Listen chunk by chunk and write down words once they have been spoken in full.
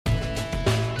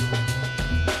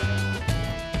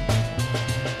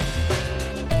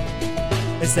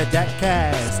It's a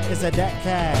DACcast. It's a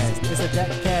DACcast. It's a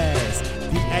DACcast.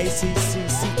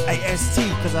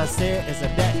 DACCCAST. Because I said it's a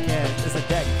DACcast. It's a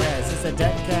DACcast. It's a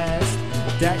DACcast.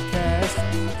 DACcast.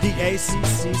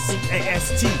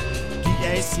 DACCCAST.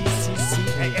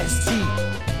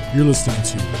 DACCCAST. You're listening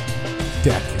to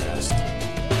DACcast,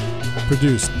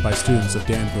 produced by students of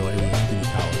Danville Area Community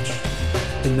College.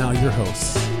 And now your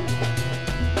hosts,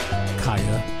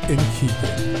 Kaya and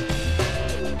Keegan.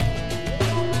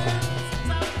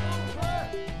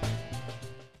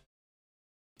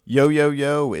 Yo, yo,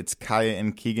 yo, it's Kaya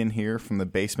and Keegan here from the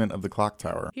basement of the clock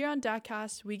tower. Here on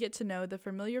DACcast, we get to know the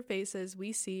familiar faces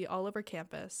we see all over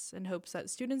campus in hopes that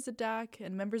students at DAC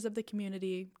and members of the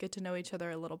community get to know each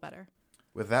other a little better.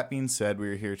 With that being said, we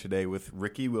are here today with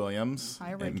Ricky Williams.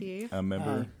 Hi, Ricky. A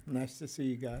member. Nice to see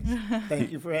you guys.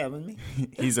 Thank you for having me.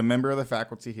 He's a member of the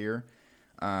faculty here.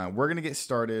 We're going to get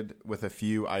started with a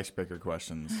few icebreaker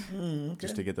questions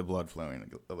just to get the blood flowing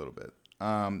a little bit.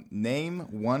 Name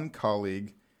one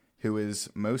colleague who is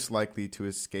most likely to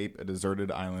escape a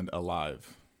deserted island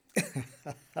alive.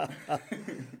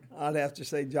 I'd have to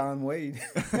say John Wade.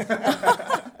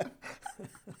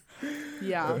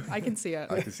 Yeah, I can see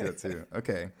it. I can see that too.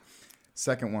 Okay.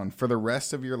 Second one. For the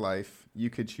rest of your life,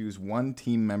 you could choose one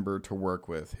team member to work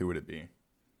with. Who would it be?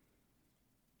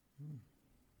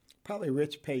 Probably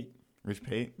Rich Pate. Rich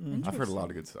Pate? I've heard a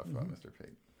lot of good stuff about Mr.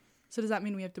 Pate. So does that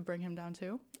mean we have to bring him down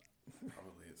too?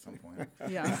 Probably at some point.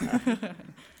 Yeah.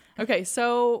 Okay,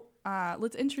 so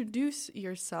let's introduce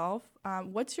yourself.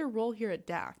 What's your role here at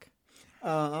DAC?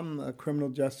 I'm a criminal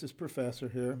justice professor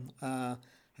here. I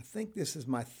think this is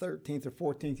my 13th or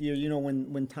 14th year. You know,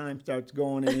 when time starts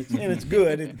going and it's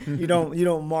good, you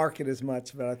don't mark it as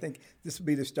much. But I think this will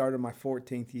be the start of my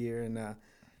 14th year. And I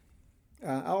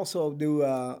also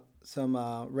do some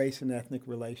race and ethnic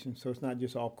relations, so it's not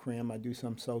just all crim. I do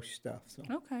some social stuff. So.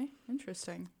 Okay,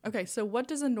 interesting. Okay, so what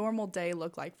does a normal day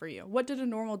look like for you? What did a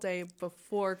normal day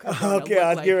before Corona look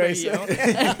like for you?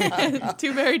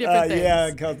 Two very different things.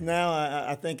 Yeah, because now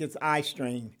I think it's eye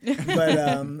strain.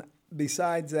 But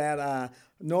besides that,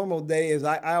 normal day is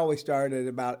I always start at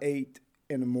about 8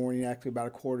 in the morning, actually about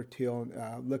a quarter till,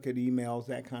 look at emails,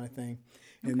 that kind of thing.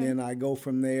 And then I go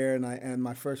from there, and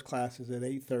my first class is at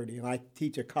 8:30. And I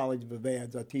teach a College of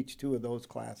Eds. I teach 2 of those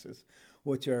classes,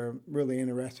 which are really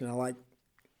interesting. I like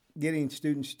getting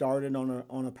students started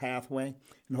on a pathway,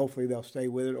 and hopefully they'll stay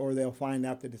with it, or they'll find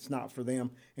out that it's not for them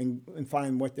and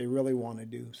find what they really want to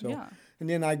do. So, And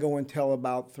then I go until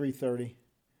about 3:30.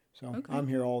 So I'm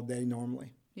here all day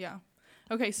normally. Yeah.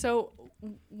 Okay, so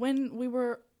when we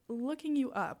were looking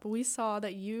you up, we saw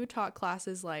that you taught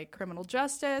classes like criminal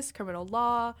justice, criminal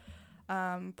law,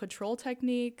 patrol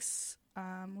techniques,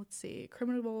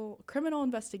 criminal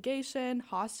investigation,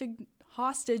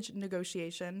 hostage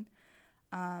negotiation,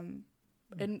 and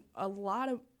a lot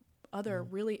of other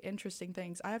really interesting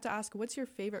things. I have to ask, what's your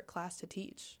favorite class to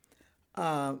teach?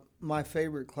 My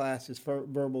favorite class is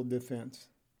verbal defense.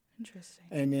 Interesting.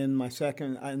 And then my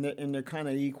second, and they're kind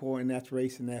of equal, and that's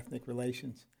race and ethnic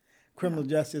relations. Criminal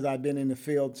justice, I've been in the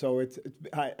field, so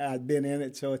I've been in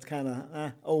it, so it's kind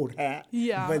of old hat.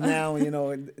 Yeah. But now,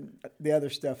 the other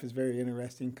stuff is very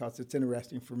interesting because it's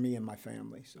interesting for me and my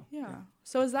family. So yeah.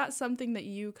 So is that something that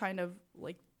you kind of,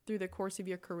 like, through the course of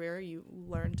your career, you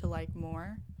learned to like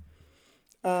more?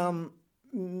 No.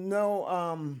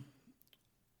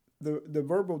 The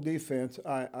verbal defense,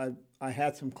 I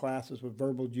had some classes with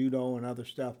verbal judo and other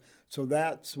stuff, so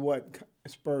that's what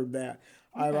spurred that.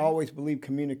 Okay. I've always believed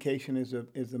communication is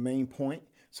the main point.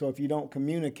 So if you don't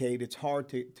communicate, it's hard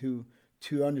to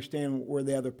understand where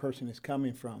the other person is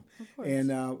coming from. Of course. And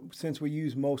since we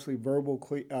use mostly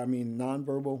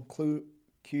nonverbal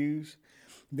cues,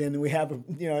 then we have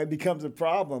it becomes a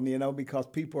problem, because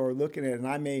people are looking at it, and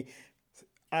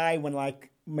I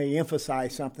may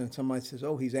emphasize something. Somebody says,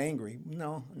 "Oh, he's angry."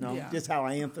 No, just how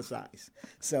I emphasize.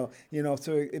 So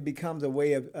so it becomes a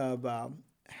way of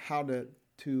how to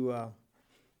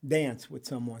dance with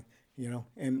someone,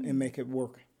 and make it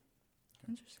work.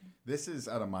 Interesting. This is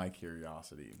out of my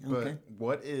curiosity, but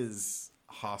what is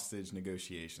hostage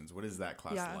negotiations? What is that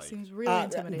class like? Yeah, it seems really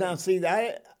intimidating. Now, see,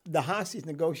 the hostage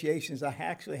negotiations, I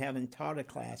actually haven't taught a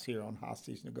class here on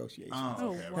hostage negotiations.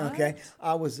 Oh, okay. what? Okay,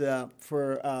 I was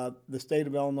for the State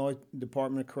of Illinois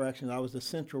Department of Corrections. I was the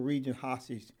Central Region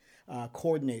hostage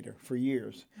coordinator for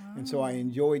years, and so I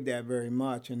enjoyed that very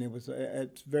much, and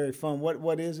it's very fun.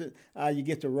 What is it? You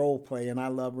get to role play, and I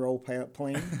love role playing.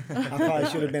 I probably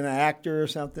should have been an actor or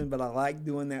something, but I like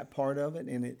doing that part of it,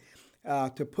 and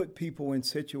to put people in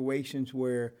situations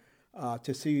where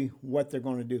to see what they're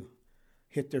going to do,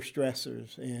 hit their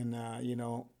stressors, and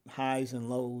highs and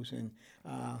lows, and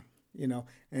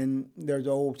and there's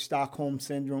old Stockholm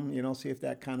syndrome, see if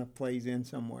that kind of plays in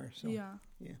somewhere. So Yeah.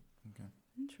 yeah. Okay.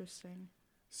 Interesting.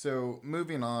 So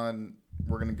moving on,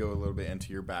 we're going to go a little bit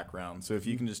into your background. So if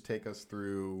you can just take us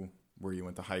through where you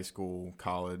went to high school,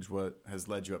 college, what has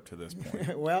led you up to this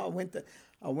point? Well,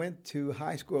 I went to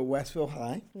high school at Westville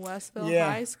High. Westville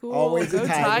Yeah, High School. always Go a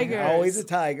tiger. Tigers. Always a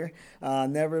tiger.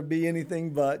 Never be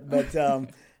anything but. But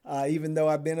even though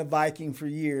I've been a Viking for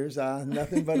years,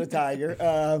 nothing but a tiger.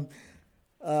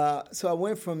 So I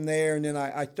went from there, and then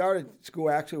I started school.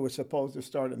 Actually, was supposed to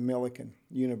start at Millikan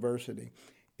University,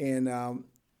 and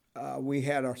we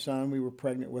had our son. We were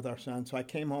pregnant with our son, so I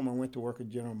came home and went to work at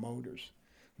General Motors.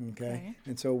 Okay.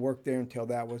 And so worked there until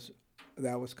that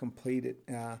was completed.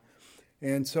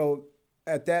 And so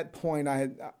at that point, I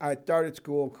started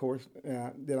school, of course.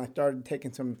 Then I started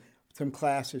taking some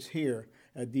classes here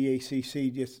at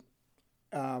DACC, just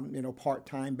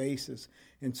part-time basis.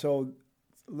 And so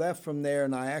left from there,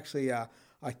 and I actually I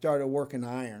started working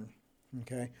iron.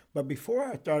 Okay, but before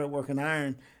I started working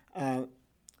iron,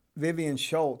 Vivian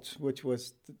Schultz, which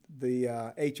was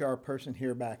the HR person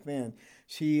here back then,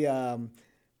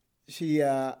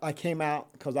 I came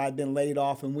out because I'd been laid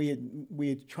off, and we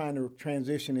had trying to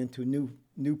transition into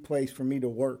new place for me to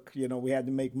work. We had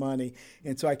to make money,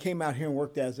 and so I came out here and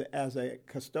worked as a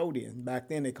custodian. Back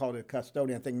then they called it a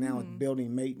custodian. I think now it's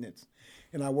building maintenance.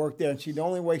 And I worked there, and the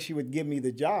only way she would give me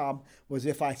the job was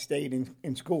if I stayed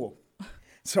in school.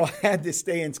 So I had to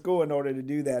stay in school in order to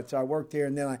do that. So I worked there,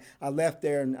 and then I left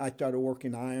there, and I started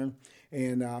working iron,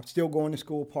 and still going to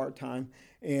school part-time.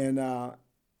 And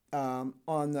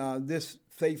on this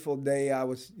fateful day, I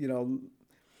was,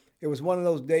 it was one of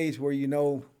those days where you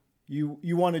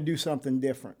want to do something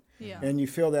different. Yeah. And you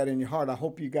feel that in your heart. I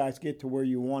hope you guys get to where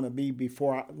you want to be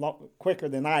quicker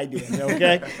than I did,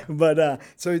 okay? But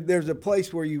so there's a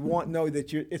place where you know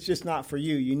that it's just not for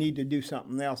you. You need to do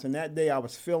something else. And that day I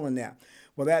was feeling that.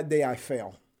 Well, that day I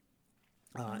fell.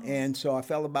 And so I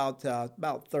fell about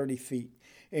 30 feet.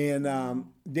 And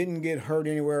didn't get hurt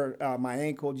anywhere. My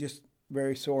ankle just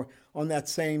very sore. On that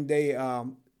same day,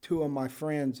 two of my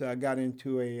friends got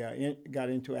into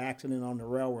an accident on the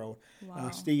railroad.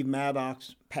 Wow. Steve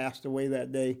Maddox passed away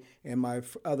that day, and my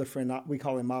other friend, we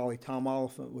call him Ollie, Tom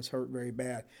Oliphant, was hurt very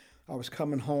bad. I was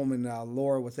coming home, and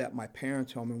Laura was at my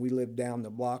parents' home, and we lived down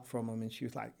the block from them, and she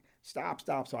was like, stop.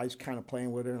 So I was kind of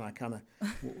playing with her, and I kind of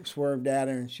swerved at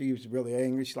her, and she was really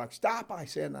angry. She's like, stop, I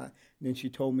said, and then she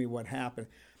told me what happened.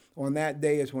 On that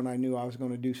day is when I knew I was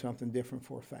going to do something different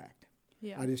for a fact.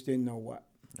 Yeah. I just didn't know what.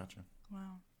 Gotcha.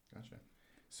 Wow. Gotcha.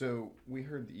 So we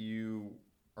heard that you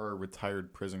are a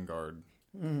retired prison guard.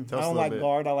 I Tell us a don't little like bit.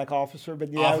 guard. I like officer,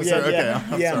 but yeah, Officer, okay.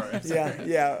 yeah, I'm sorry.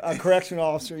 yeah, a correctional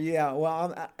officer. Yeah.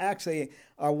 Well,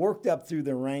 I worked up through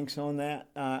the ranks on that.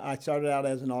 I started out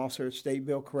as an officer at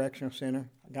Stateville Correctional Center.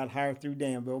 I got hired through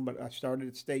Danville, but I started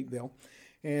at Stateville.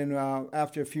 And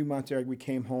after a few months there, we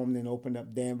came home and then opened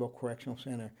up Danville Correctional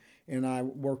Center. And I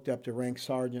worked up to rank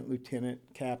sergeant, lieutenant,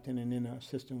 captain, and then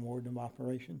assistant warden of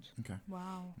operations. Okay.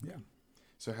 Wow. Yeah.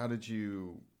 So how did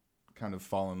you kind of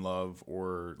fall in love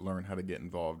or learn how to get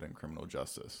involved in criminal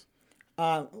justice?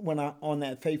 On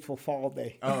that fateful fall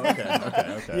day. Oh,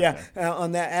 okay. Yeah,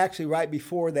 on that, actually right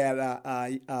before that,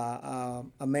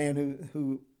 a man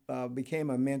who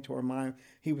became a mentor of mine,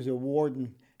 he was a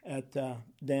warden at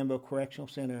Danville Correctional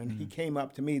Center, and he came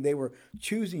up to me. They were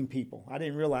choosing people. I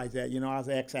didn't realize that. I was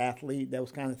an ex-athlete, that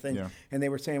was kind of thing. Yeah. And they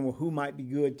were saying, well, who might be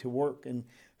good to work? And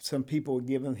some people were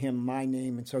giving him my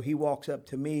name. And so he walks up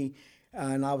to me,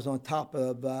 and I was on top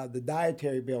of the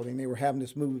dietary building. They were having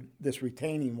us move this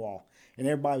retaining wall. And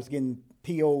everybody was getting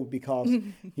PO'd because,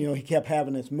 he kept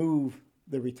having us move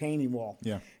the retaining wall.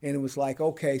 Yeah. And it was like,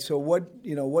 okay, so what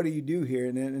do you do here?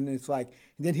 And it's like,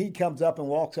 then he comes up and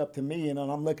walks up to me, and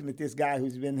I'm looking at this guy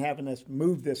who's been having us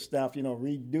move this stuff,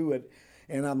 redo it.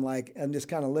 And I'm just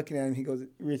kind of looking at him. He goes,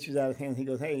 reaches out his hand. He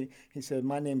goes, hey, he said,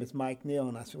 my name is Mike Neal.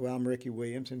 And I said, well, I'm Ricky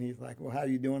Williams. And he's like, well, how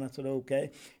you doing? I said,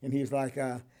 okay. And he's like,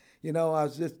 I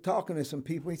was just talking to some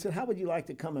people. He said, how would you like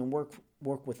to come and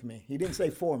work with me? He didn't say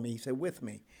for me. He said with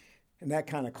me. And that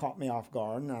kind of caught me off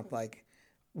guard. And I was like,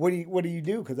 what do you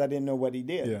do? Because I didn't know what he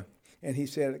did. Yeah. And he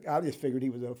said, I just figured he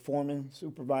was a foreman,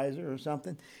 supervisor or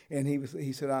something. And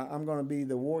he said, I'm going to be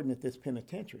the warden at this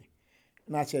penitentiary.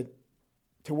 And I said,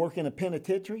 to work in a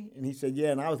penitentiary? And he said,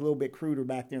 yeah. And I was a little bit cruder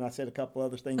back there, and I said a couple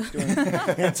other things to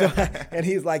him. and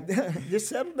he's like, just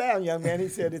settle down, young man. He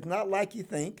said, it's not like you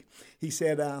think. He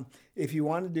said, if you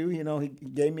want to do, he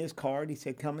gave me his card. He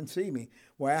said, come and see me.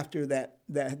 Well, after that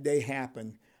day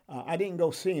happened, I didn't go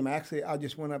see him. Actually, I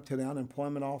just went up to the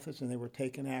unemployment office, and they were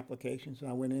taking applications, and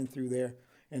I went in through there.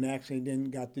 and actually then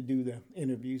got to do the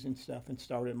interviews and stuff and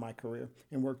started my career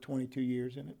and worked 22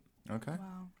 years in it. Okay.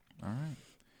 Wow. All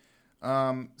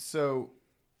right. So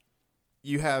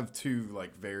you have two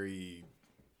like very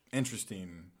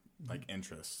interesting like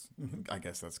interests. I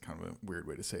guess that's kind of a weird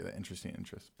way to say that, interesting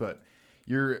interests. But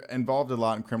you're involved a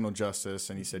lot in criminal justice,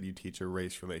 and you said you teach a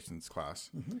race relations class.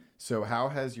 So how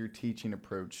has your teaching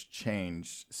approach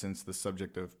changed since the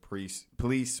subject of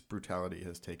police brutality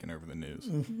has taken over the news?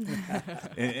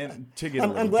 and to get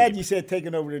I'm glad you said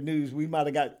taking over the news. We might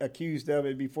have got accused of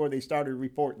it before they started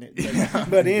reporting it.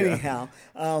 But anyhow,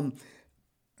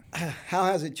 how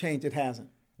has it changed? It hasn't,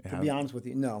 to be honest with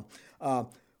you. No.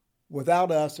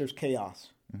 Without us, there's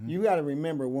chaos. You got to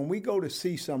remember, when we go to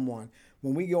see someone,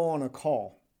 when we go on a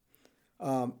call,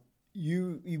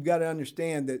 you've got to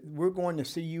understand that we're going to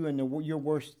see you in your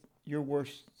worst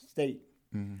state.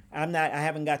 I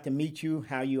haven't got to meet you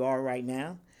how you are right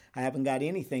now. I haven't got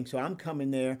anything, so I'm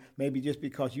coming there maybe just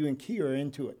because you and Kia are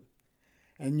into it,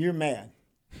 and you're mad.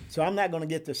 So I'm not going to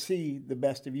get to see the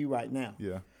best of you right now.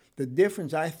 Yeah. The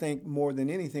difference, I think, more than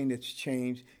anything that's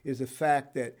changed is the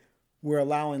fact that we're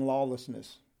allowing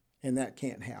lawlessness, and that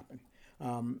can't happen.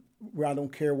 I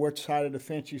don't care which side of the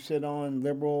fence you sit on,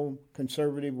 liberal,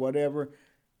 conservative, whatever,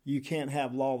 you can't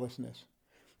have lawlessness.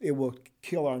 It will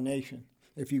kill our nation.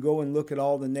 If you go and look at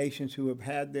all the nations who have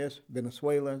had this,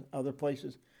 Venezuela, other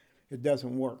places, it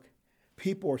doesn't work.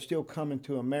 People are still coming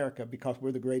to America because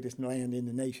we're the greatest land in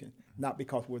the nation, not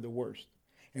because we're the worst.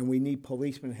 And we need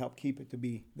policemen to help keep it to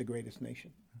be the greatest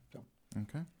nation. So.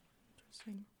 Okay.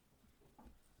 Interesting.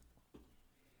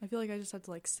 I feel like I just had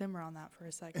to like simmer on that for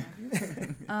a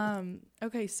second.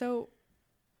 Okay, so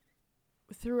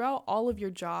throughout all of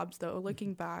your jobs, though,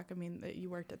 looking back, I mean,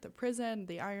 you worked at the prison,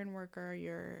 the iron worker,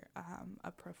 you're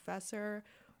a professor.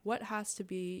 What has to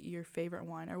be your favorite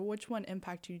one, or which one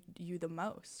impacted you the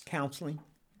most? Counseling.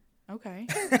 Okay.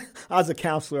 I was a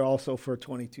counselor also for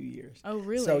 22 years. Oh,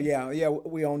 really? So, yeah,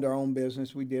 we owned our own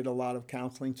business. We did a lot of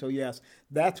counseling. So, yes,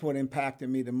 that's what impacted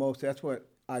me the most. That's what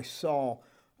I saw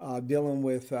dealing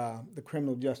with the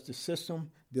criminal justice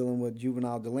system, dealing with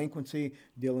juvenile delinquency,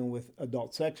 dealing with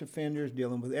adult sex offenders,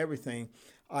 dealing with everything.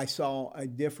 I saw a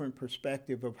different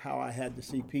perspective of how I had to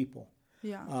see people.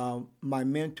 Yeah. My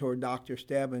mentor, Dr.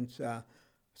 Stebbins,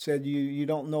 said you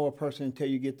don't know a person until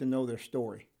you get to know their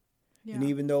story. Yeah. And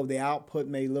even though the output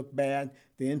may look bad,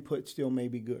 the input still may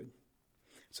be good.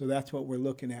 So that's what we're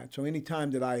looking at. So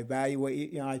anytime that I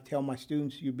evaluate, I tell my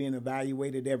students, you're being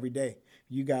evaluated every day.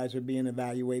 You guys are being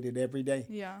evaluated every day.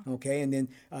 Yeah. Okay, and then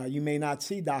you may not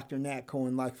see Dr. Nat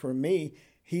Cohen. Like for me,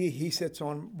 he sits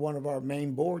on one of our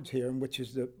main boards here, which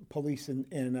is the police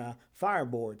and fire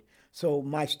board. So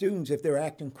my students, if they're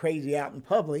acting crazy out in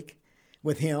public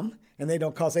with him, and they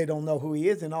don't know who he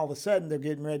is, and all of a sudden they're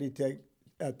getting ready to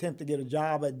attempt to get a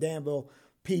job at Danville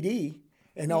PD,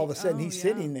 and all of a sudden he's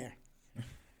sitting there.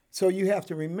 So you have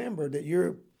to remember that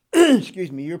you're,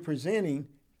 you're presenting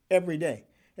every day.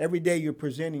 Every day you're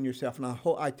presenting yourself. And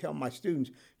I tell my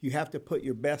students, you have to put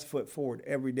your best foot forward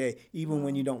every day, even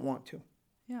when you don't want to.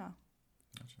 Yeah.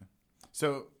 Gotcha.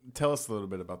 So tell us a little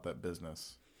bit about that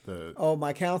business.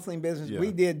 My counseling business. Yeah.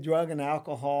 We did drug and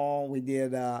alcohol. We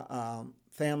did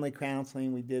family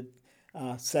counseling. We did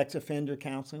sex offender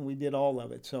counseling. We did all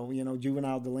of it. So,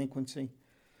 juvenile delinquency.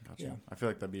 Gotcha. Yeah. I feel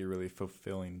like that'd be a really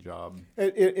fulfilling job.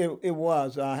 It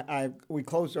was. We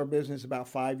closed our business about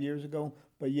 5 years ago,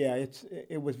 but yeah,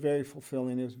 it was very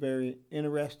fulfilling. It was very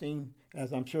interesting,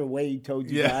 as I'm sure Wade told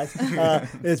you guys.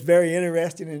 It's very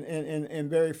interesting and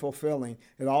very fulfilling.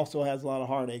 It also has a lot of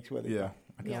heartaches with it.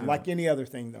 Yeah. Like any other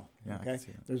thing, though. Yeah, okay.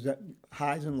 There's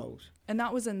highs and lows. And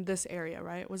that was in this area,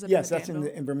 right? Was it? Yes, in that's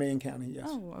in Vermilion County. Yes.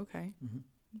 Oh, okay.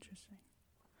 Interesting.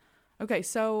 Okay,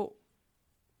 so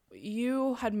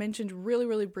you had mentioned really,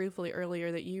 really briefly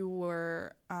earlier that you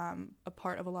were a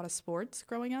part of a lot of sports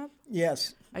growing up.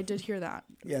 Yes. I did hear that.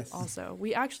 Yes. Also,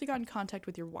 we actually got in contact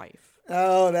with your wife.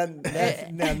 Oh,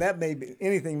 that may be,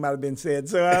 anything might have been said.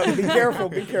 So be careful.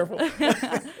 Be careful.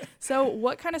 So,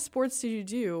 what kind of sports did you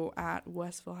do at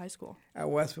Westville High School? At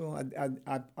Westville,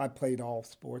 I played all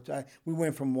sports. We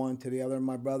went from one to the other.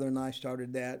 My brother and I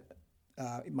started that.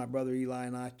 My brother Eli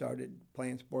and I started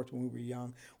playing sports when we were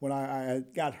young. When I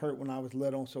got hurt when I was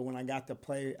little, so when I got to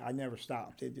play, I never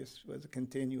stopped. It just was a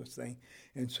continuous thing.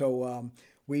 And so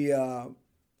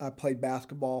I played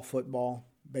basketball, football,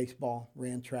 baseball,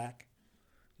 ran track.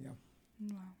 Yeah.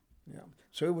 Wow. Yeah.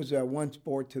 So it was one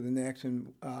sport to the next,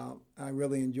 and I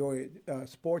really enjoy it.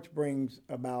 Sports brings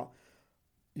about,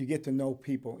 you get to know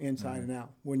people inside and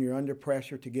out. When you're under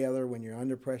pressure together, when you're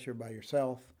under pressure by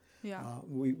yourself, Yeah.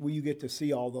 you get to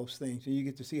see all those things, and you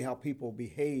get to see how people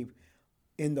behave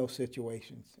in those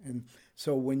situations. And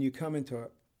so when you come into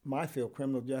my field,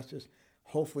 criminal justice,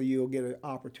 hopefully you'll get an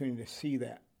opportunity to see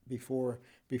that before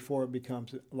it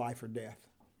becomes life or death.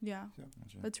 Yeah,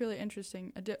 So. that's really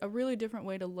interesting. A really different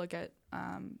way to look at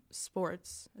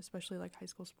sports, especially like high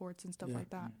school sports and stuff Yeah. like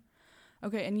that.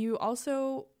 Okay, and you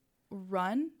also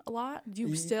run a lot? Do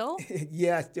you still?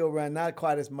 Yeah, I still run, not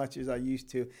quite as much as I used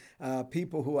to.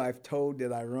 People who I've told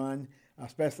that I run,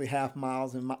 especially half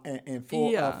miles and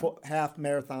full half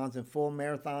marathons and full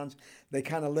marathons, they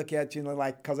kind of look at you and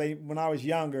like, because when I was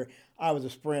younger, I was a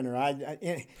sprinter.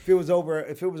 If it was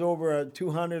over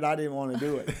 200, I didn't want to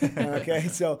do it. Okay,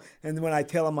 so and when I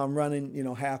tell them I'm running,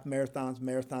 half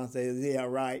marathons, they say, yeah,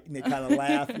 right, and they kind of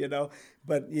laugh,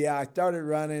 But yeah, I started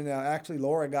running. Actually,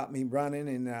 Laura got me running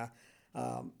and.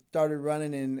 Started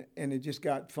running and it just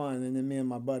got fun. And then me and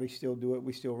my buddy still do it.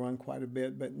 We still run quite a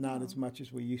bit, but not as much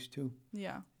as we used to.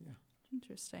 Yeah.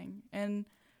 Interesting. And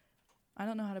I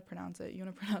don't know how to pronounce it. You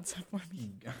want to pronounce it for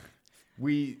me?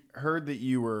 We heard that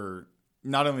you were,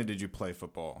 not only did you play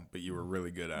football, but you were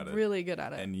really good at it. Really good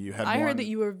at it. And you had I heard that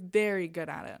you were very good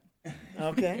at it.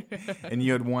 Okay. And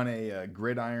you had won a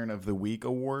Gridiron of the Week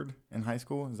award in high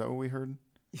school. Is that what we heard?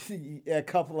 Yeah, a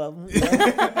couple of them.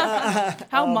 Yeah.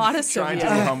 How modest of Trying you. to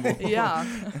be humble. Yeah.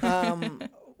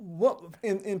 What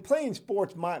in playing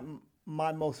sports, my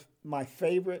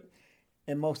favorite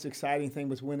and most exciting thing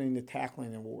was winning the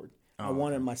tackling award. I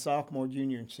won it my sophomore,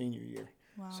 junior, and senior year.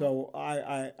 Wow. So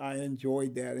I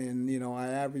enjoyed that, and I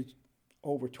averaged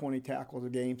over 20 tackles a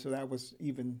game. So that was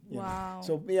even. Wow.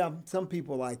 So yeah, some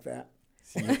people like that.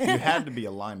 So you had to be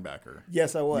a linebacker.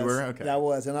 Yes, I was. You were? Okay. I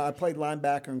was, and I played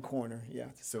linebacker and corner. Yeah.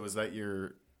 So was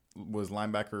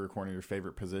linebacker or corner your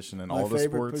favorite position in My all the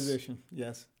favorite sports? position,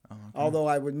 yes. Oh, okay. Although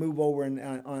I would move over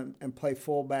and play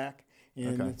fullback,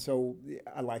 and Okay. so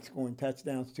I like scoring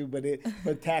touchdowns too. But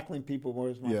tackling people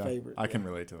was my favorite. I can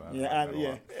relate to that.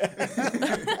 Yeah,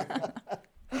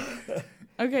 Yeah.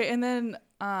 Okay, and then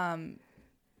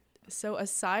so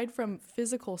aside from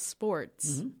physical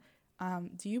sports,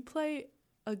 do you play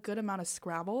a good amount of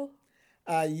Scrabble?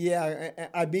 Yeah,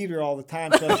 I beat her all the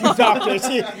time. So she talked to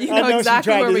her. You know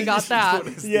exactly where we got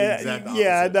that.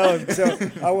 Yeah, I know. So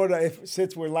I want to,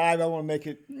 since we're live, I want to make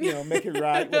it, make it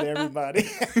right with everybody,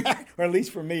 or at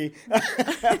least for me.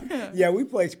 Yeah, we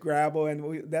play Scrabble,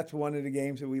 and that's one of the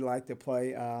games that we like to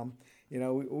play.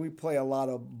 We play a lot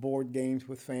of board games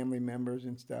with family members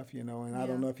and stuff, and I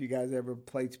don't know if you guys ever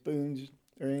played spoons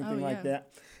or anything like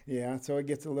that. Yeah, so it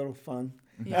gets a little fun.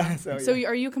 Yeah. So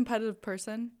are you a competitive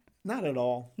person? Not at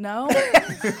all. No?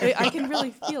 I can really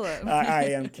feel it.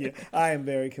 I am cute. I am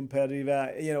very competitive.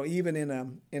 Even in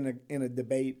a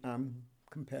debate, I'm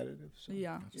competitive. So.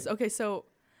 Yeah. Okay, so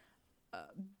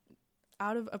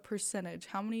out of a percentage,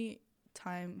 how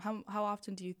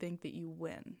often do you think that you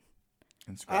win?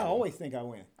 I always think I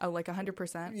win. Oh, like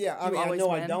 100%? Yeah, I know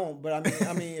win? I don't, but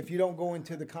I mean, if you don't go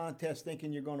into the contest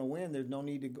thinking you're going to win, there's no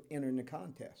need to enter in the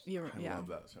contest. I love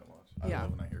that so much. I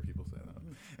love when I hear people say that.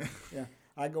 Yeah,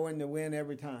 I go in to win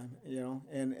every time,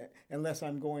 and unless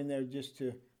I'm going there just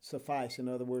to suffice, in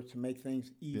other words, to make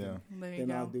things even,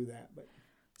 then I'll do that. But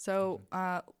so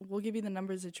we'll give you the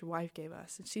numbers that your wife gave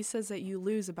us, and she says that you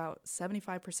lose about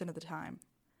 75% of the time.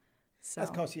 So.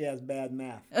 That's because she has bad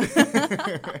math. I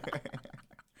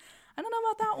don't know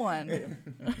about that one.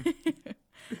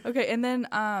 Okay, and then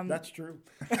that's true.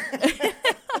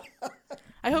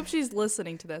 I hope she's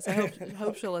listening to this. I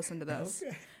hope she'll listen to this.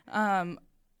 Okay.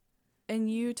 And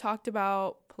you talked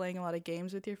about playing a lot of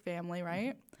games with your family,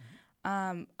 right?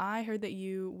 I heard that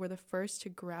you were the first to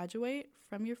graduate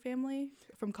from your family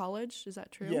from college. Is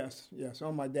that true? Yes.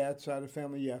 On my dad's side of the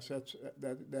family, yes,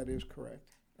 that is correct.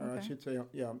 Or I should say,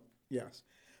 yes,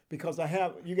 because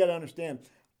you got to understand,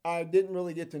 I didn't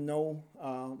really get to know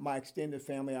my extended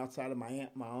family outside of my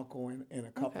aunt, my uncle, and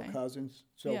a couple of cousins.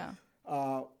 So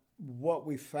what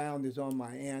we found is on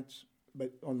my aunt's,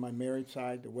 but on my married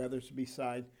side, the Weathersby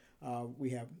side,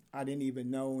 I didn't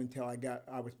even know until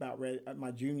I was about ready at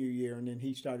my junior year, and then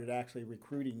he started actually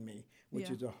recruiting me, which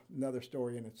is another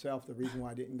story in itself, the reason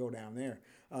why I didn't go down there.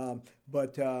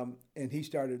 And he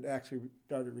started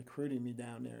recruiting me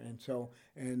down there,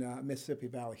 and Mississippi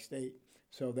Valley State.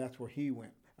 So that's where he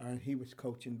went. He was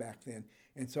coaching back then.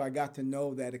 And so I got to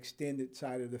know that extended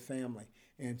side of the family.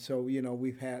 And so,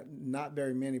 we've had not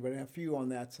very many, but a few on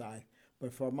that side.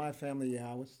 But for my family,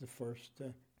 I was the first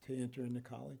to enter into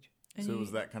college. So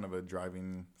was that kind of a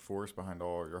driving force behind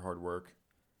all your hard work?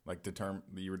 Like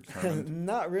you were determined?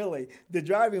 Not really. The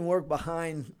driving work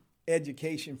behind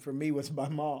education for me was my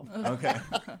mom. Okay.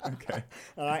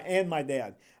 And my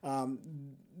dad.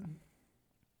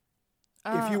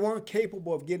 If you weren't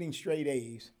capable of getting straight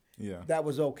A's, Yeah. that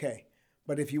was okay.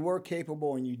 But if you were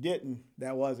capable and you didn't,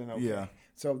 that wasn't okay. Yeah.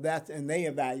 So and they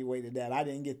evaluated that. I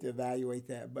didn't get to evaluate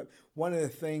that. But one of the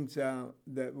things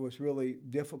that was really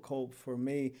difficult for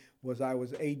me was I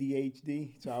was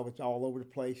ADHD, so I was all over the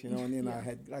place, and then I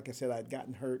had, like I said, I'd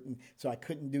gotten hurt, and so I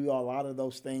couldn't do a lot of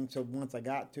those things. So once I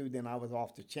got to, then I was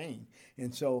off the chain.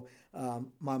 And so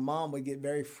my mom would get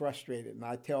very frustrated, and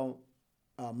I tell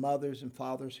mothers and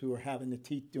fathers who are having to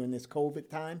teach during this COVID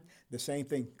time, the same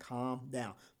thing, calm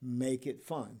down, make it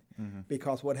fun.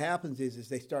 Because what happens is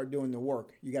they start doing the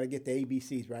work. You got to get the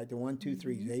ABCs, right? The 1, 2,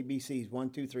 3s, ABCs, 1,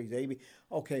 2, 3s, AB.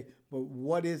 Okay, but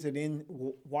what is it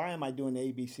why am I doing the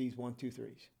ABCs, 1, 2,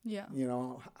 3s? Yeah.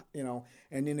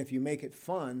 And then if you make it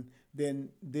fun, then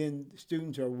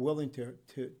students are willing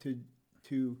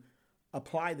to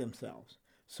apply themselves.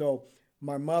 So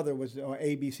my mother was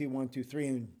ABC 1, 2, 3,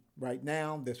 and right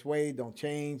now, this way, don't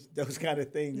change, those kind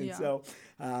of things. And so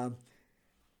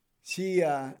she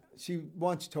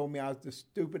once told me I was the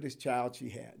stupidest child she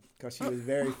had because she was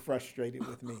very frustrated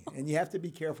with me. And you have to be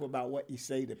careful about what you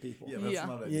say to people. Yeah, that's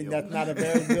not ideal. That's not a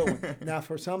very good one. Now,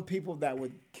 for some people, that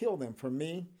would kill them. For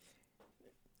me,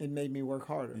 it made me work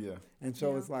harder. Yeah. And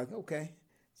so it's like, okay,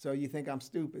 so you think I'm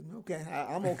stupid. Okay,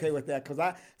 I'm okay with that because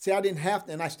I didn't have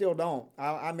to, and I still don't.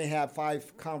 I may have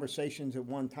 5 conversations at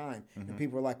one time, and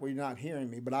people are like, well, you're not hearing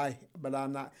me. But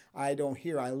I'm not. I don't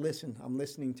hear. I listen. I'm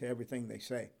listening to everything they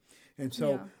say. And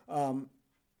so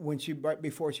when right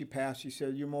before she passed, she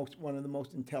said, you're one of the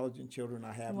most intelligent children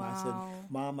I have. Wow. And I said,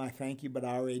 Mom, I thank you, but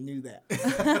I already knew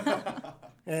that.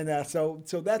 And so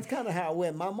that's kind of how it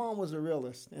went. My mom was a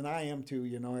realist, and I am too.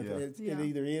 It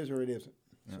either is or it isn't.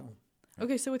 Yeah. So.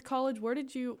 Okay, so with college, where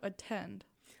did you attend?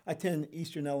 I attend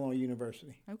Eastern Illinois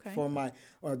University. Okay. For my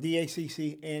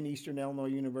DACC and Eastern Illinois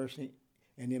University,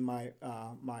 and then my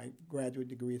graduate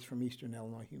degree is from Eastern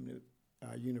Illinois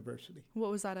University.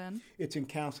 What was that in? It's in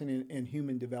counseling and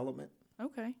human development.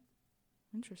 Okay,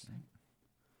 interesting.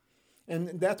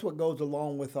 And that's what goes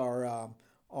along with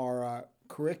our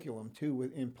curriculum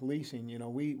too. In policing,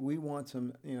 we want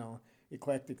some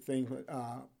eclectic things,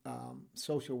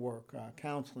 social work,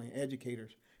 counseling,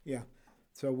 educators. Yeah.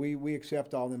 So we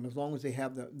accept all of them. As long as they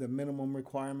have the minimum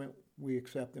requirement, we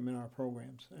accept them in our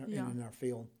programs and in our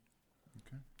field.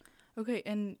 Okay,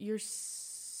 and your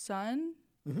son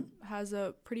has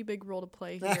a pretty big role to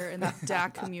play here in the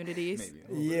DAC communities.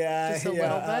 Maybe. Yeah. Just a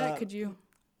little bit. Could you?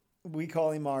 We call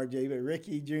him RJ, but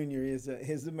Ricky Jr.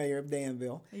 is the mayor of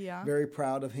Danville. Yeah. Very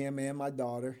proud of him and my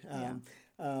daughter.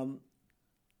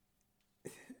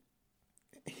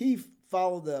 He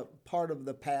followed the part of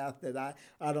the path that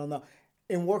I don't know.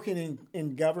 In working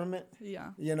in government,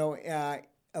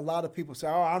 a lot of people say,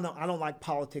 "Oh, I don't like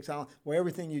politics." Well,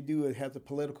 everything you do has a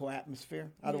political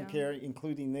atmosphere. I don't care,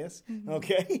 including this.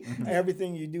 Okay,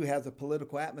 everything you do has a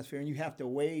political atmosphere, and you have to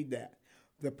weigh that.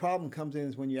 The problem comes in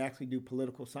is when you actually do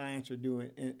political science or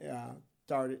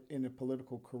start in a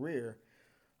political career.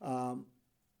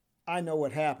 I know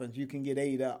what happens. You can get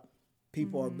ate up.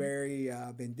 People are very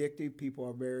vindictive. People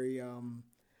are very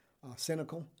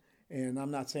cynical. And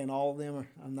I'm not saying all of them.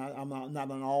 I'm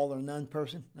not an all or none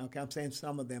person. Okay, I'm saying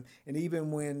some of them. And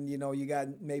even when you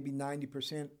got maybe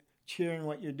 90% cheering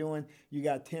what you're doing, you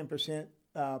got 10%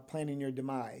 planning your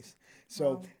demise.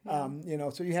 So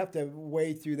so you have to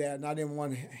wade through that. And I didn't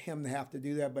want him to have to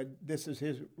do that, but this is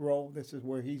his role. This is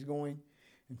where he's going,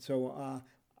 and so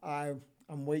I'm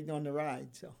waiting on the ride.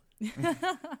 So.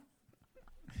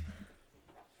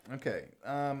 Okay.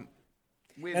 I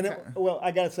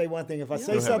got to say one thing. If I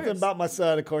say something about my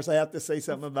son, of course, I have to say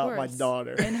something about my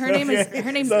daughter. And her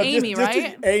name's so Amy,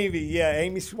 right?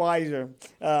 Amy Schweizer.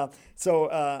 So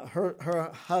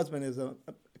her husband is a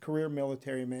career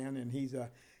military man, and he's a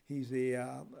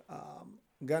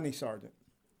gunny sergeant.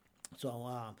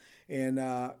 So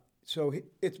so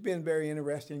it's been very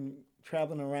interesting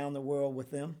traveling around the world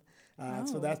with them.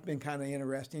 So that's been kind of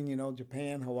interesting,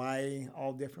 Japan, Hawaii,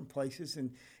 all different places,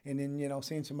 and then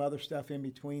seeing some other stuff in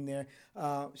between there.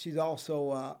 She's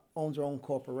also owns her own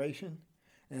corporation,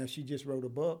 and she just wrote a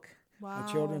book, a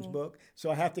children's book. So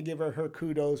I have to give her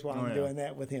kudos while I'm doing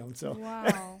that with him. So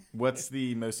What's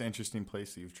the most interesting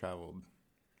place that you've traveled,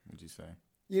 would you say?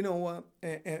 You know what,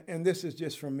 and this is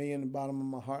just from me in the bottom of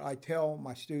my heart. I tell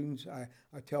my students, I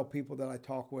tell people that I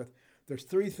talk with, there's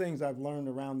 3 things I've learned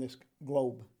around this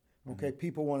globe. Okay,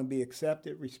 people want to be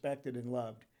accepted, respected, and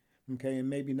loved. Okay, and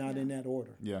maybe not in that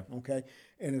order. Yeah. Okay,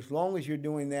 and as long as you're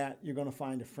doing that, you're going to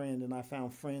find a friend. And I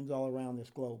found friends all around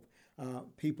this globe.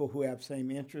 People who have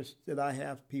same interests that I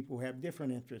have, people who have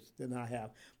different interests than I have.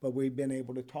 But we've been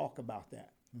able to talk about that.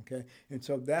 Okay, and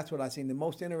so that's what I've seen. The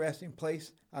most interesting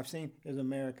place I've seen is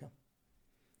America.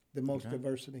 the most Okay.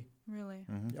 diversity. Really?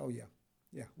 Oh, yeah.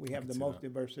 Yeah, we have can the see most that.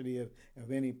 diversity of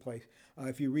any place.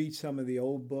 If you read some of the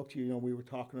old books, you know, we were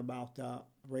talking about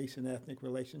race and ethnic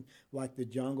relations, like The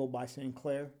Jungle by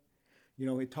Sinclair. You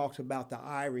know, it talks about the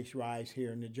Irish rise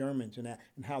here and the Germans and that,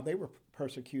 and how they were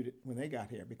persecuted when they got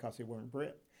here because they weren't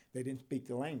Brit. They didn't speak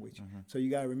the language. So you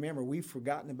got to remember, we've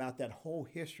forgotten about that whole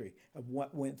history of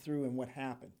what went through and what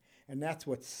happened. And that's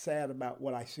what's sad about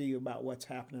what I see about what's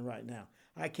happening right now.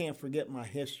 I can't forget my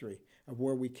history of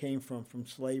where we came from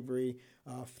slavery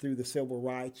through the civil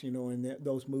rights, you know, and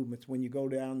those movements. When you go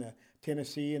down to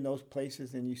Tennessee and those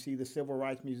places and you see the Civil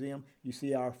Rights Museum, you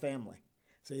see our family.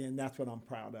 See, and that's what I'm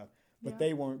proud of. But Yeah.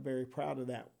 they weren't very proud of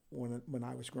that when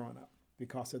I was growing up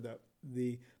because of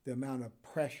the amount of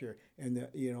pressure and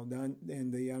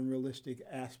the unrealistic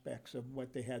aspects of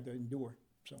what they had to endure.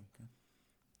 So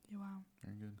Yeah, wow.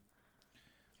 Very good.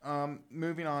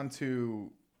 Moving on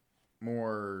to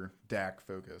more DAC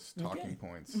focused talking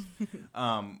points.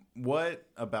 What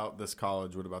about this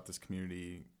college, what about this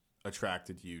community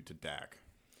attracted you to DAC?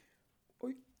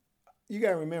 you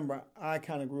got to remember, I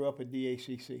kind of grew up at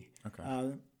DACC.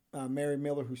 Okay. Mary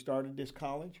Miller, who started this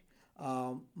college,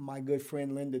 my good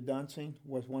friend Linda Dunsing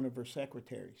was one of her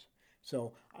secretaries.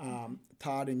 So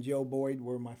Todd and Joe Boyd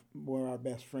were our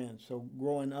best friends. So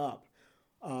growing up,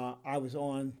 I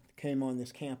came on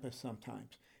this campus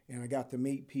sometimes, and I got to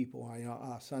meet people.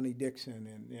 Sonny Dixon,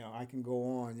 and I can go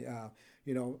on.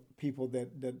 People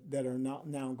that are not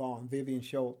now gone. Vivian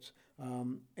Schultz,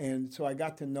 and so I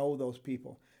got to know those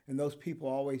people, and those people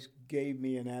always gave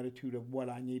me an attitude of what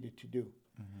I needed to do.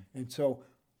 Mm-hmm. And so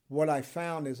what I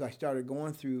found as I started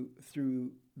going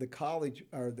through the college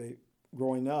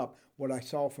growing up, what I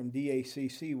saw from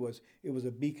DACC was it was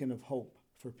a beacon of hope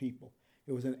for people.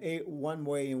 It was one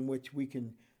way in which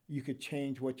you could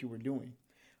change what you were doing.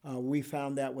 We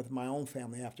found that with my own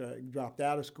family after I dropped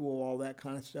out of school, all that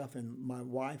kind of stuff, and my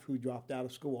wife, who dropped out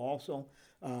of school also.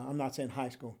 I'm not saying high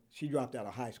school. She dropped out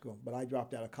of high school, but I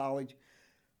dropped out of college.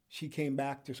 She came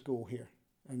back to school here,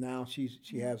 and now she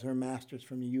has her master's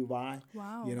from the U of I.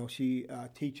 Wow. She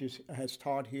has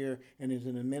taught here, and is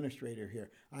an administrator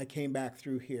here. I came back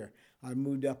through here. I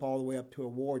moved up all the way up to a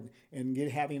warden, and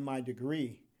having my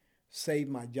degree saved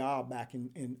my job back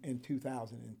in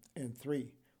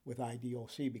 2003 with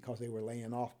IDOC because they were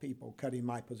laying off people, cutting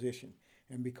my position.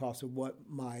 And because of what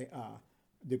my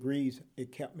degrees,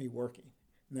 it kept me working.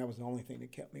 And that was the only thing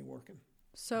that kept me working.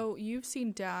 So you've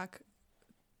seen DAC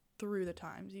through the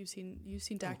times. You've seen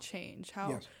DAC change. How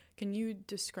Yes. Can you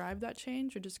describe that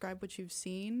change or describe what you've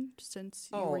seen since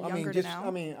you were younger to now?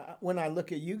 When I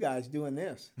look at you guys doing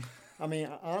this,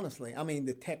 honestly,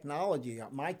 the technology,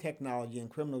 my technology in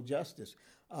criminal justice,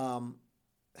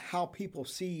 how people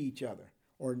see each other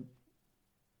or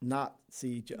not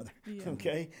see each other. Yeah.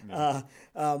 Okay, Yeah.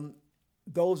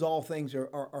 those all things are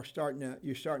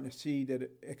you're starting to see that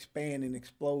expand and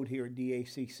explode here at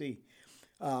DACC.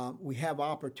 We have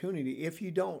opportunity. If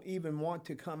you don't even want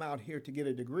to come out here to get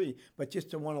a degree, but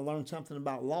just to want to learn something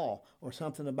about law or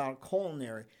something about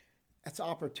culinary, that's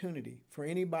opportunity for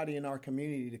anybody in our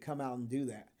community to come out and do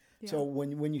that. Yeah. So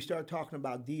when you start talking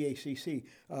about DACC,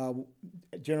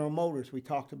 General Motors, we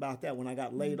talked about that when I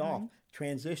got laid off,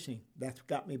 transitioning, that's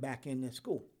got me back into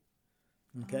school.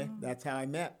 Okay, that's how I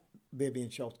met Vivian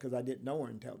Schultz because I didn't know her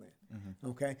until then. Mm-hmm.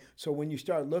 Okay, so when you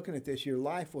start looking at this, your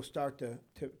life will start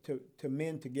to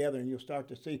mend together, and you'll start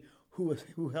to see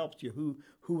who helped you,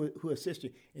 who assists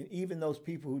you, and even those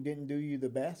people who didn't do you the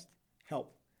best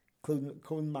help.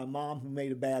 Including my mom, who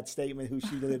made a bad statement, who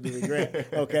she lived to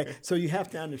regret. Okay, so you have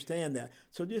to understand that.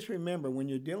 So just remember, when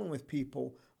you're dealing with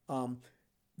people,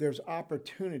 there's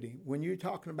opportunity. When you're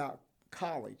talking about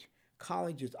college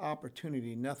is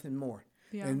opportunity, nothing more.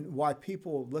 Yeah. And why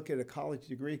people look at a college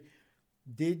degree,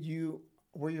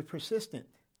 were you persistent?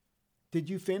 Did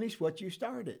you finish what you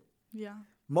started? Yeah.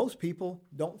 Most people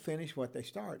don't finish what they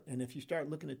start. And if you start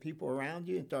looking at people around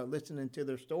you and start listening to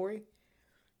their story,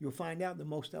 you'll find out that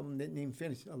most of them didn't even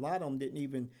finish. A lot of them didn't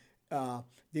even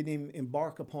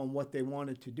embark upon what they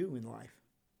wanted to do in life.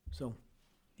 So,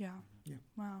 Yeah.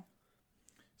 Wow.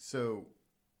 So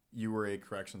you were a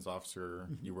corrections officer.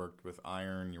 Mm-hmm. You worked with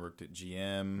Iron. You worked at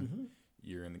GM. Mm-hmm.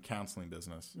 You're in the counseling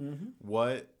business. Mm-hmm.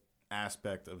 What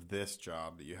aspect of this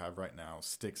job that you have right now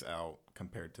sticks out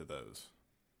compared to those?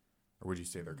 Or would you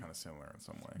say they're kind of similar in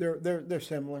some way? They're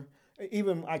similar.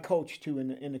 Even I coach too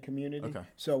in the community. Okay.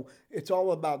 So it's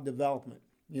all about development.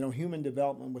 Human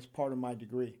development was part of my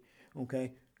degree.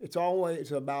 Okay. It's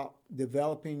always about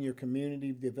developing your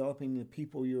community, developing the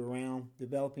people you're around,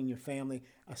 developing your family,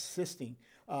 assisting.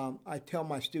 I tell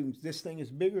my students, this thing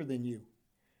is bigger than you.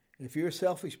 If you're a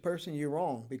selfish person, you're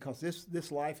wrong, because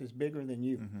this life is bigger than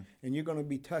you, and you're going to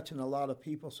be touching a lot of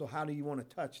people. So how do you want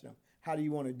to touch them? How do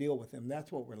you want to deal with them?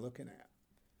 That's what we're looking at.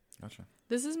 Gotcha.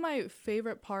 This is my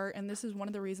favorite part, and this is one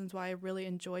of the reasons why I really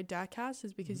enjoy DACcast,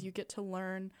 is because you get to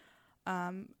learn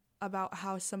about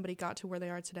how somebody got to where they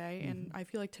are today. And I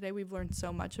feel like today we've learned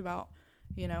so much about,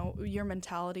 you know, your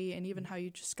mentality and even how you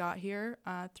just got here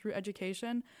through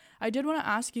education. I did want to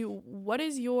ask you, what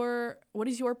is your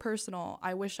personal,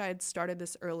 I wish I had started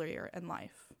this earlier in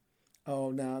life?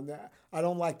 Oh, no, I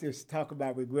don't like to talk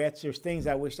about regrets. There's things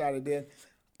I wish I'd have did.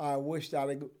 I wished I'd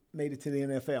have made it to the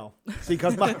NFL. See,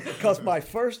 because my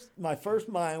first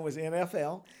mind was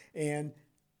NFL, and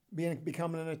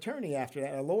becoming an attorney after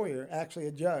that, a lawyer, actually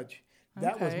a judge.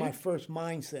 That was my first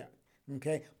mindset.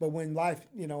 Okay, but when life,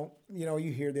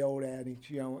 you hear the old adage,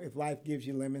 if life gives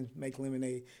you lemons, make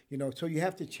lemonade. So you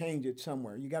have to change it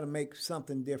somewhere. You got to make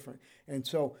something different,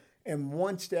 and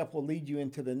one step will lead you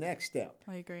into the next step.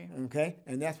 I agree. Okay,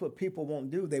 and that's what people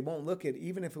won't do. They won't look at it,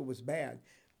 even if it was bad.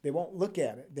 They won't look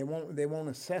at it. They won't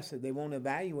assess it. They won't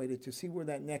evaluate it to see where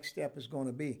that next step is going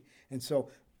to be. And so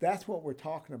that's what we're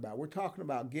talking about. We're talking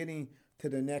about getting to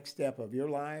the next step of your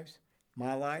lives,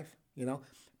 my life.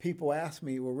 People ask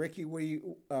me, well, Ricky, what do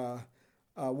you,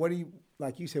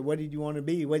 like you said, what did you want to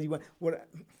be?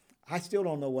 I still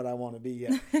don't know what I want to be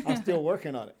yet. I'm still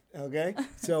working on it. Okay.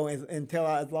 So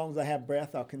as long as I have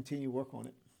breath, I'll continue work on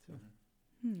it.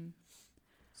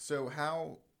 So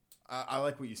how, I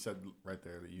like what you said right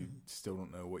there, that you still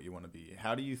don't know what you want to be.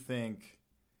 How do you think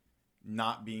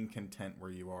not being content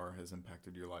where you are has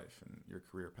impacted your life and your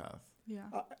career path? Yeah.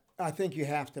 I think you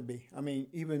have to be. I mean,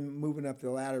 even moving up the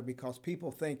ladder, because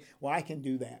people think, well, I can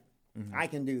do that. I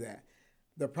can do that.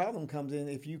 The problem comes in,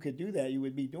 if you could do that, you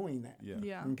would be doing that.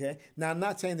 Yeah. Okay. Now, I'm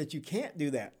not saying that you can't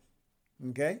do that.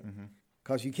 Okay.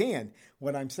 Because you can.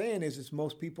 What I'm saying is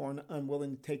most people are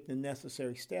unwilling to take the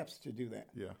necessary steps to do that.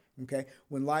 Yeah. Okay.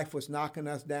 When life was knocking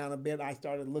us down a bit, I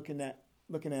started looking at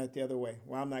it the other way.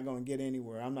 Well, I'm not going to get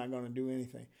anywhere. I'm not going to do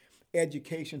anything.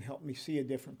 Education helped me see a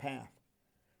different path.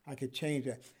 I could change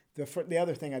that. The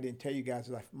other thing I didn't tell you guys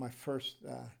is my first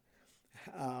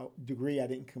degree I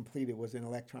didn't complete it was in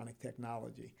electronic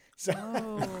technology.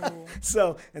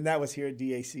 So, and that was here at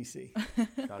DACC.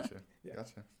 Gotcha.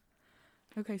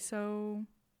 Okay, so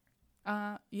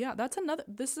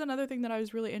this is another thing that I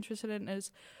was really interested in,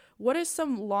 is what is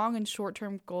some long and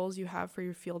short-term goals you have for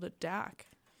your field at DAC?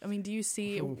 I mean, do you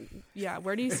see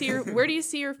where do you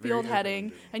see your field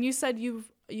heading? And you said you've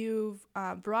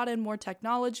brought in more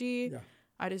technology. Yeah.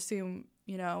 I'd assume,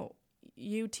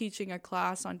 you teaching a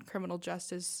class on criminal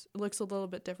justice looks a little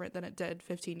bit different than it did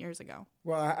 15 years ago.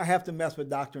 Well, I have to mess with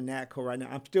Dr. Natko right now.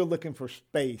 I'm still looking for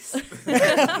space.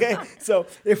 Okay, so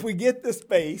if we get the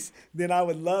space, then I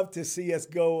would love to see us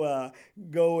go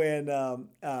and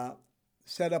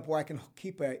set up where I can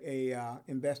keep a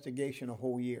investigation a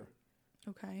whole year.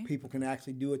 Okay. People can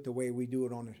actually do it the way we do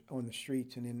it on the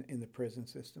streets and in the prison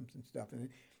systems and stuff, and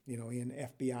in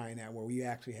FBI and that, where we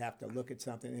actually have to look at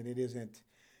something, and it isn't.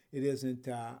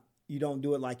 You don't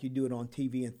do it like you do it on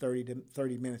TV in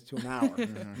 30 minutes to an hour.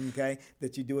 Okay,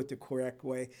 that you do it the correct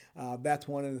way. That's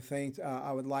one of the things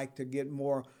I would like to get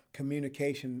more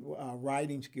communication,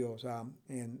 writing skills,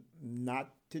 and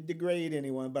not to degrade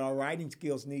anyone, but our writing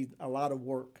skills need a lot of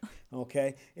work.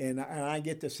 Okay, and I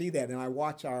get to see that, and I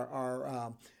watch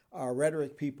our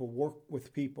rhetoric people work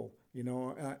with people.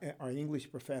 Our English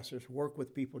professors work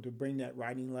with people to bring that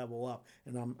writing level up,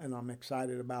 and I'm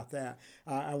excited about that.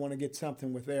 I want to get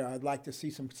something with there. I'd like to see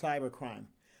some cybercrime.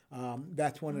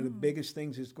 That's one of the biggest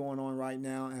things that's going on right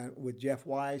now with Jeff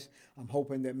Wise. I'm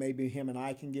hoping that maybe him and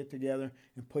I can get together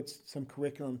and put some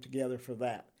curriculum together for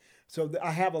that. So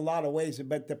I have a lot of ways,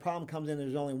 but the problem comes in,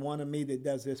 there's only one of me that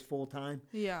does this full time.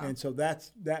 Yeah. And so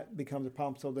that becomes a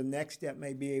problem. So the next step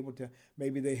may be able to,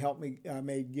 maybe they help me,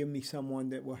 may give me someone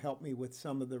that will help me with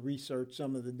some of the research,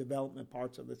 some of the development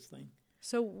parts of this thing.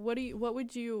 So what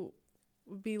would you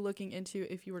be looking into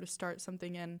if you were to start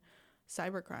something in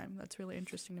cybercrime? That's really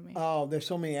interesting to me. Oh, there's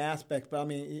so many aspects, but I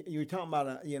mean, you're talking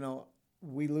about,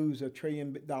 we lose $1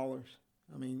 trillion.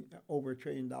 I mean, over $1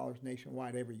 trillion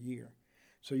nationwide every year.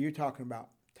 So you're talking about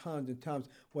tons and tons.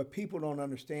 What people don't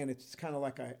understand, it's kind of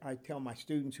like I tell my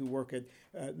students who work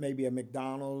at maybe a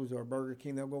McDonald's or Burger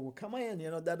King, they'll go, well, come in,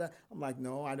 I'm like,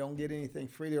 no, I don't get anything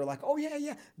free. They're like, oh,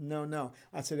 yeah. No.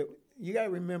 I said, you got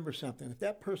to remember something. If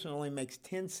that person only makes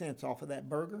 10 cents off of that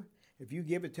burger, if you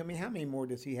give it to me, how many more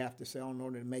does he have to sell in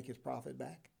order to make his profit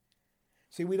back?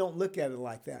 See, we don't look at it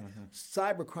like that.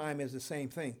 Cybercrime is the same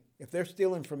thing. If they're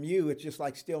stealing from you, it's just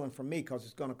like stealing from me because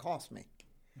it's going to cost me.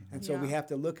 And so we Yeah. have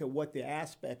to look at what the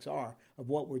aspects are of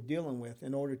what we're dealing with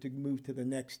in order to move to the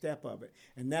next step of it.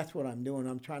 And that's what I'm doing.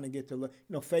 I'm trying to get to look,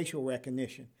 facial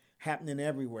recognition happening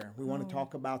everywhere. We want to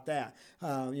talk about that.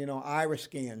 Iris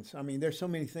scans. I mean, there's so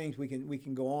many things we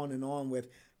can go on and on with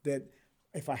that.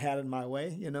 If I had it my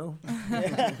way,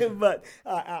 but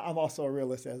I'm also a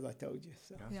realist, as I told you.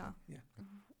 So. Yeah. Yeah.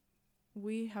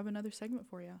 We have another segment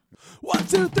for you. 1,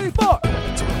 2, 3, 4. Deck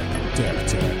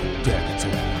attack, deck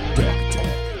attack, deck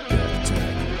attack, deck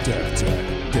attack, deck attack, deck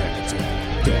attack, deck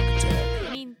attack, deck attack.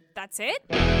 I mean, that's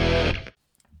it?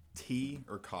 Tea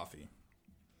or coffee?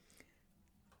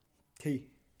 Tea.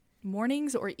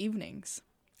 Mornings or evenings?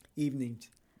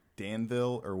 Evenings.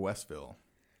 Danville or Westville?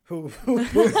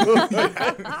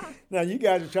 Now you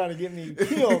guys are trying to get me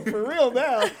killed for real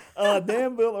now.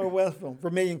 Danville or Westville?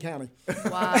 Vermilion County.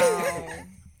 Wow.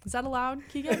 Is that allowed,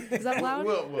 Keegan? Is that allowed?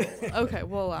 Will. Okay,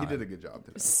 we'll allow He it. did a good job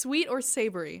today. Sweet or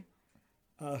savory?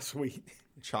 Sweet.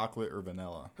 Chocolate or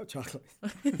vanilla? Chocolate.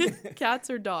 Cats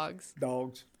or dogs?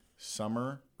 Dogs.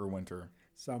 Summer or winter?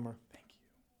 Summer.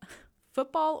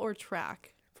 Football or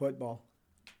track? Football.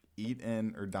 Eat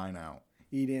in or dine out?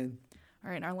 Eat in.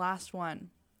 All right, our last one.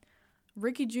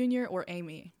 Ricky Jr. or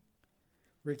Amy?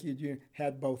 Ricky Jr.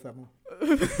 had both of them.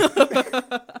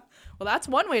 Well, that's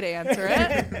one way to answer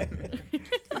it.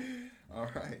 All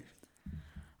right.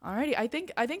 Alrighty, I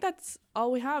think that's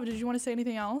all we have. Did you want to say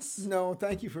anything else? No,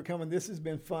 thank you for coming. This has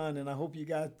been fun, and I hope you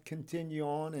guys continue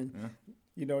on. And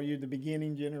you're the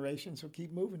beginning generation, so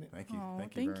keep moving it. Thank you. Oh,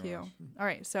 Thank you very much. All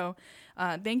right, so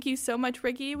thank you so much,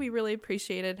 Ricky. We really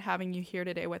appreciated having you here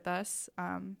today with us.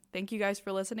 Thank you guys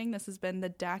for listening. This has been the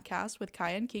DACcast with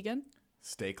Kai and Keegan.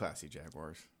 Stay classy,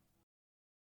 Jaguars.